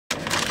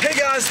Hey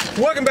guys,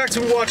 welcome back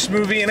to We Watched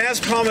Movie, and as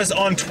promised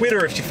on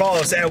Twitter, if you follow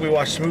us at We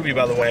Watched Movie,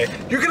 by the way,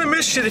 you're gonna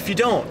miss shit if you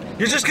don't.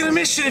 You're just gonna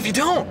miss shit if you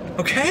don't,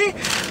 okay?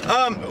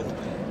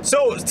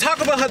 So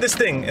Taco Bell had this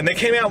thing, and they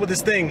came out with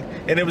this thing,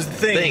 and it was the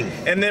thing,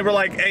 and they were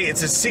like, hey,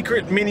 it's a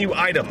secret menu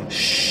item.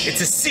 Shh.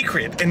 It's a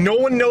secret, and no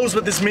one knows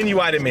what this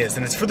menu item is,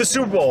 and it's for the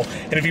Super Bowl,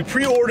 and if you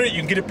pre-order it, you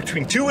can get it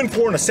between 2 and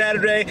 4 on a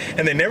Saturday,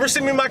 and they never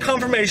sent me my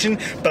confirmation,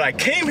 but I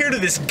came here to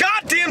this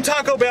goddamn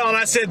Taco Bell, and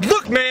I said,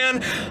 look,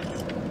 man,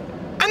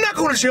 I'm not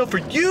going to jail for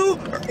you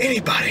or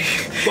anybody.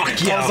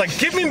 Fuck yeah. I was like,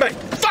 give me my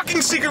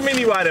fucking secret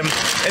menu item,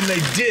 and they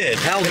did.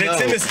 Hell and no.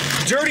 It's in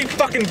this dirty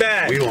fucking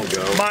bag. We won't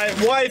go. My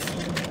wife,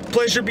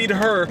 pleasure be to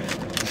her,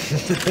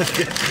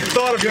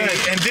 thought of me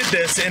and did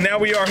this, and now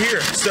we are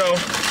here. So,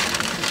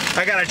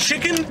 I got a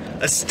chicken,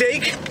 a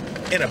steak,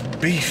 and a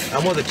beef. I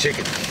want the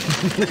chicken.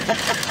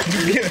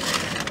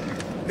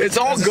 It's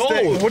all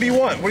gold. What do you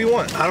want? What do you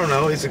want? I don't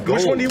know. It's a gold.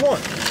 Which one do you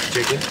want?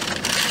 Chicken.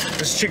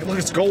 This chicken, look,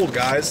 it's gold,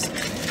 guys.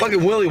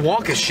 Fucking Willy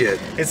Wonka shit.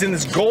 It's in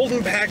this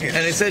golden package.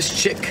 And it says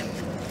chick.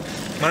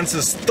 Mine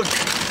says thuck.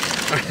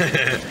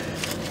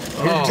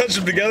 Oh. We touch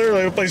them together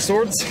like we play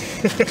swords.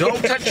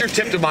 Don't touch your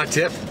tip to my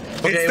tip.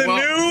 Okay, it's the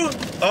new.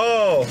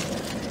 Oh,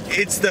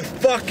 it's the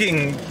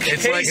fucking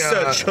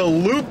queso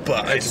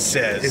chalupa. It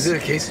says. Is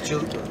it a queso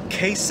chalupa?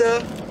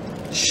 Queso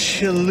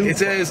chalupa. It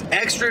says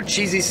extra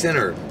cheesy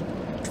center.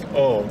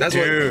 Oh, that's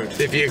dude. What.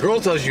 If your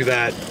girl tells you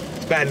that,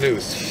 it's bad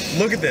news.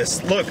 Look at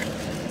this. Look.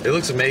 It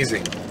looks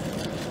amazing.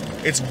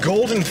 It's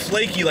golden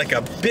flaky like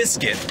a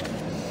biscuit.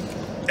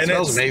 And it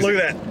smells amazing.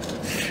 Look at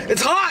that.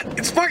 It's hot.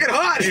 It's fucking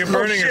hot. You're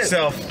burning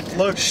yourself.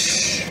 Look.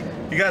 Shh.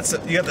 You got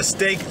the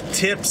steak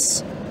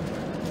tips.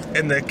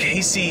 And the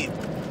casey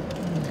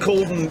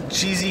golden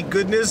cheesy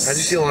goodness. I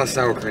just see a lot of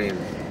sour cream.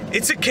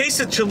 It's a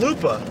queso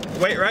chalupa.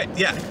 Wait, right?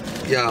 Yeah.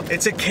 Yeah.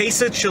 It's a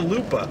queso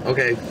chalupa.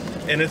 Okay.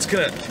 And it's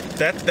gonna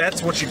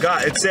that's what you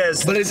got. It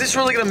says. But is this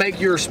really gonna make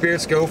your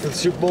spirits go for the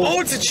Super Bowl? Oh,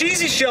 it's a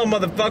cheesy shell,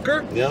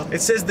 motherfucker. Yeah.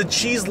 It says the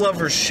cheese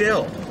lover's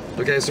shell.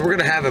 Okay, so we're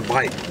gonna have a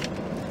bite.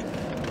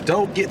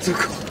 Don't get too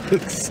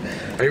close.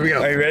 Here we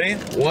go. Are you ready?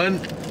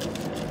 One.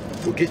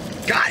 We'll get.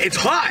 God, it's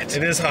hot.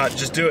 It is hot.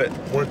 Just do it.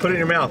 Put it in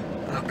your mouth.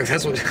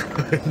 That's what.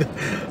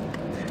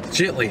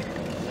 Gently.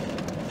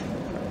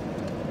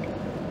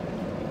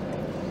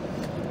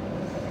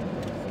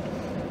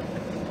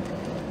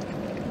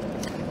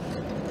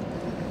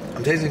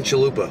 I'm tasting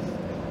chalupa.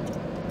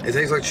 It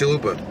tastes like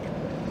chalupa.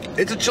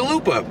 It's a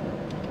chalupa.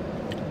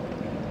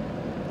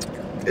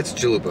 It's a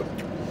chalupa.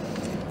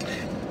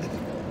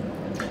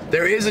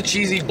 There is a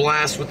cheesy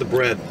blast with the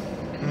bread.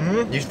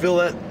 Mm-hmm. You feel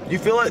that? You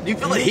feel it? You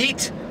feel the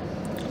heat?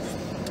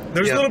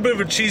 There's a little bit of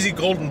a cheesy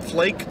golden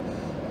flake.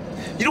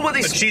 You know what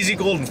these... A cheesy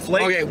golden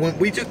flake? Okay, when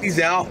we took these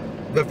out,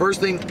 the first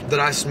thing that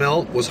I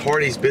smelled was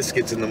Hardee's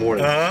biscuits in the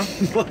morning.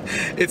 Uh-huh.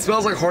 It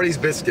smells like Hardee's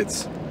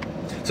biscuits.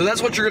 So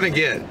that's what you're gonna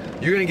get.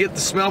 You're gonna get the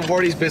smell of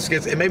Hardee's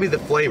biscuits and maybe the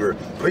flavor.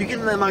 Are you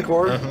getting that in my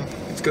car? Uh-huh.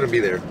 It's gonna be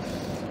there.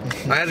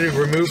 I had to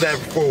remove that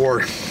before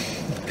work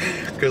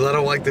because I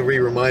don't like to be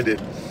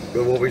reminded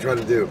of what we try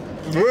to do.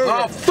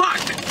 Oh, fuck!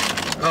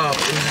 Oh, it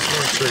was just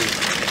one stream.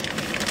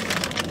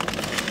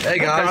 Hey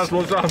guys, you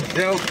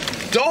know,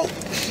 don't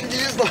you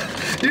just look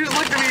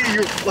at me.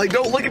 You're like,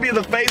 don't look at me in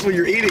the face when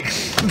you're eating.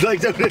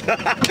 Like, don't.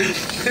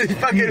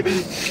 Fucking.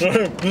 This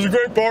is a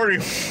great party.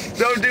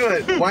 Don't do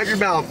it. Wipe your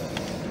mouth.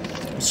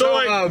 So,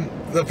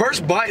 like, the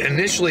first bite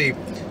initially,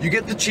 you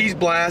get the cheese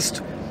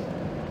blast,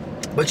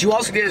 but you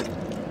also get.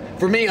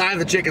 For me, I have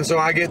the chicken, so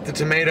I get the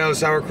tomato,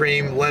 sour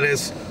cream,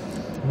 lettuce,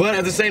 but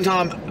at the same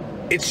time,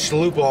 it's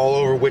chalupa all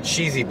over with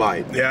cheesy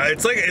bite. Yeah,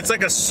 it's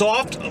like a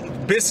soft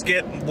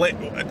biscuit,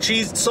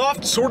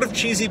 soft sort of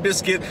cheesy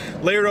biscuit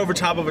layered over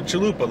top of a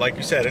chalupa, like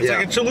you said. It's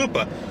like a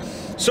chalupa.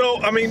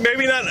 So I mean,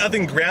 maybe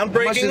nothing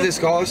groundbreaking. How much did this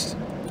cost?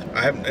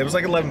 It was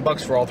like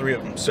 $11 for all three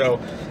of them. So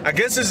I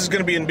guess this is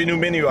going to be a new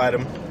menu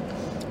item.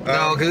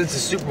 No, because it's a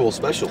Super Bowl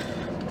special.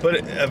 But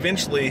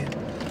eventually.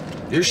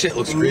 Your shit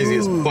looks crazy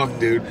as fuck,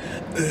 dude.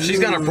 She's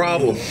got a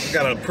problem.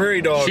 Got a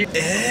prairie dog. Ew.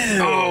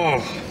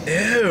 Oh.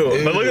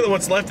 Ew. But look at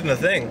what's left in the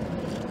thing.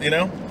 You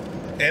know?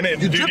 And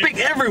you're dripping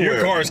everywhere.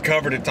 Your car is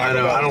covered in Taco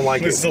Bell. I don't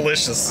like it. It's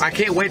delicious. I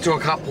can't wait till a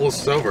cop pulls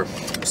us over.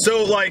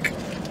 So, like,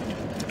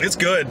 it's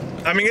good.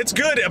 I mean, it's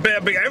good.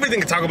 But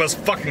everything at Taco Bell is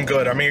fucking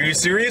good. I mean, are you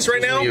serious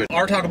right now?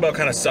 Our Taco Bell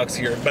kind of sucks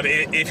here. But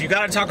if you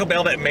got a Taco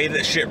Bell that made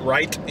that shit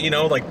right, you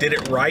know, like did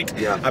it right,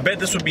 I bet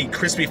this would be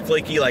crispy,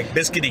 flaky, like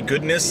biscuity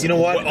goodness. You know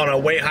what? On a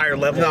way higher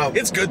level. No,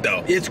 it's good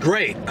though. It's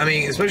great. I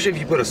mean, especially if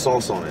you put a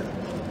sauce on it.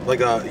 Like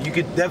you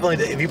could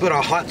definitely, if you put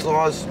a hot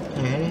sauce,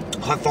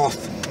 hot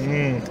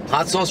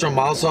sauce or a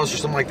mild sauce or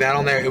something like that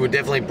on there, it would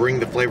definitely bring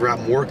the flavor out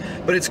more.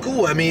 But it's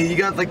cool. I mean, you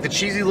got like the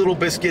cheesy little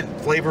biscuit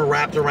flavor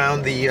wrapped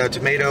around the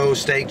tomato,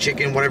 steak,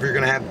 chicken, whatever you're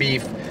gonna have,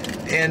 beef,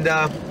 and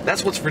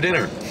that's what's for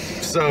dinner.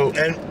 So,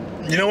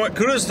 and you know what?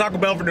 Kudos to Taco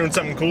Bell for doing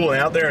something cool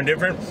and out there and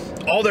different.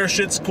 All their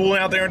shit's cool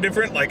and out there and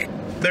different. Like,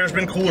 there's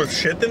been cooler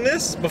shit than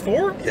this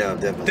before. Yeah,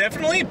 definitely.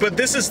 Definitely, but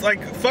this is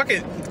like, fuck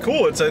it,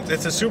 cool. It's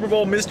a Super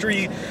Bowl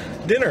mystery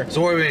dinner.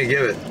 So what are we gonna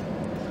give it?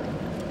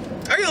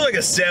 I give it like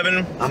a 7.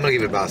 I'm gonna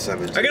give it about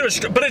 7. I give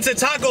it but it's a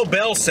Taco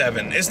Bell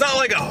 7. It's not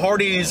like a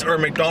Hardee's or a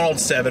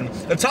McDonald's 7.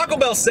 A Taco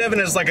Bell 7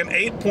 is like an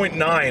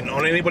 8.9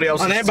 on anybody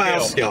else's scale. On anybody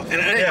else's scale.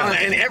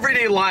 And in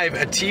everyday life,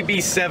 a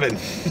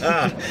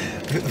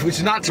TB7, which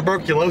is not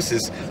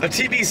tuberculosis, a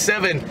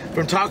TB7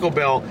 from Taco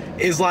Bell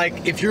is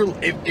like if you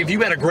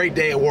had a great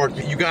day at work,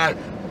 you got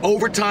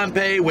overtime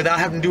pay without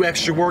having to do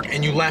extra work,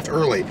 and you left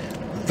early.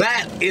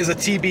 That is a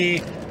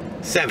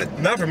TB7.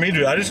 Not for me,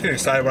 dude. I just get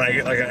excited when I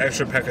get like an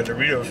extra pack of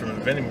Doritos from the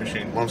vending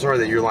machine. Well, I'm sorry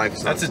that your life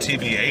is not. That's a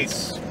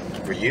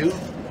TB8. For you?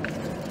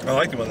 I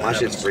like the one that My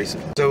shit's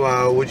recent.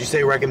 So, would you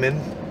say recommend?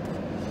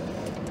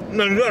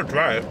 No, you gotta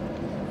try it.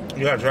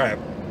 You gotta try it.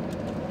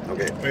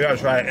 Okay. We gotta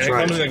try it. And it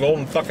comes in a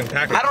golden fucking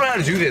package. I don't know how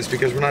to do this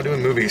because we're not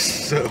doing movies,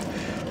 so.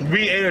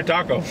 We ate a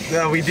taco.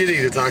 No, we did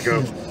eat a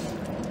taco.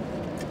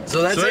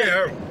 So that's it.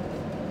 Yeah,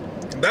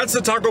 that's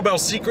the Taco Bell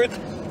secret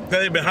that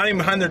they've been hiding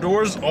behind their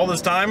doors all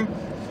this time.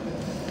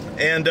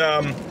 And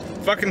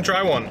fucking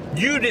try one.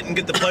 You didn't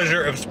get the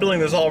pleasure of spilling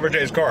this all over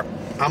Jay's car.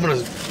 I'm gonna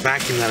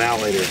vacuum that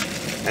out later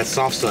at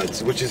Soft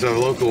Suds, which is a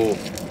local.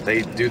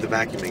 They do the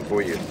vacuuming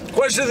for you.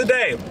 Question of the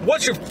day: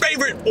 what's your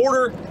favorite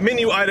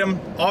menu item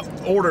off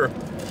order?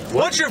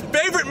 What's your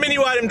favorite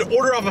menu item to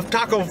order off of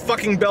Taco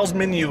fucking Bell's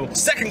menu?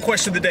 Second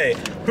question of the day: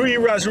 who are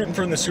you guys rooting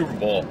for in the Super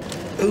Bowl?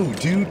 Ooh,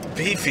 dude,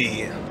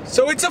 beefy.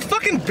 So it's a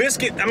fucking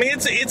biscuit. I mean,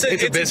 it's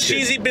a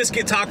cheesy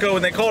biscuit taco,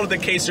 and they call it the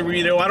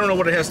quesarito. I don't know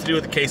what it has to do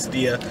with the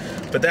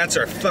quesadilla, but that's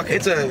our fucking.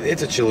 It's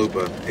a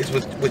chalupa. It's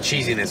with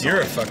cheesiness.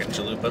 You're a fucking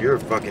chalupa.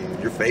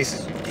 Your face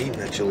is eating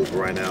that chalupa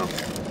right now.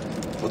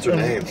 What's her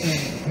name?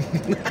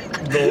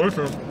 Dolores.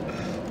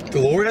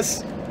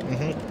 Dolores?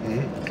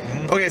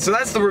 Mm-hmm. Okay, so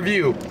that's the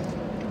review.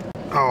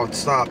 Oh,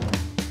 stop.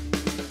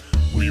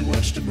 We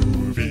watched a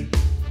movie.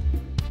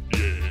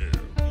 Yeah.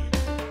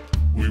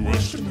 We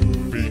watched a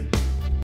movie.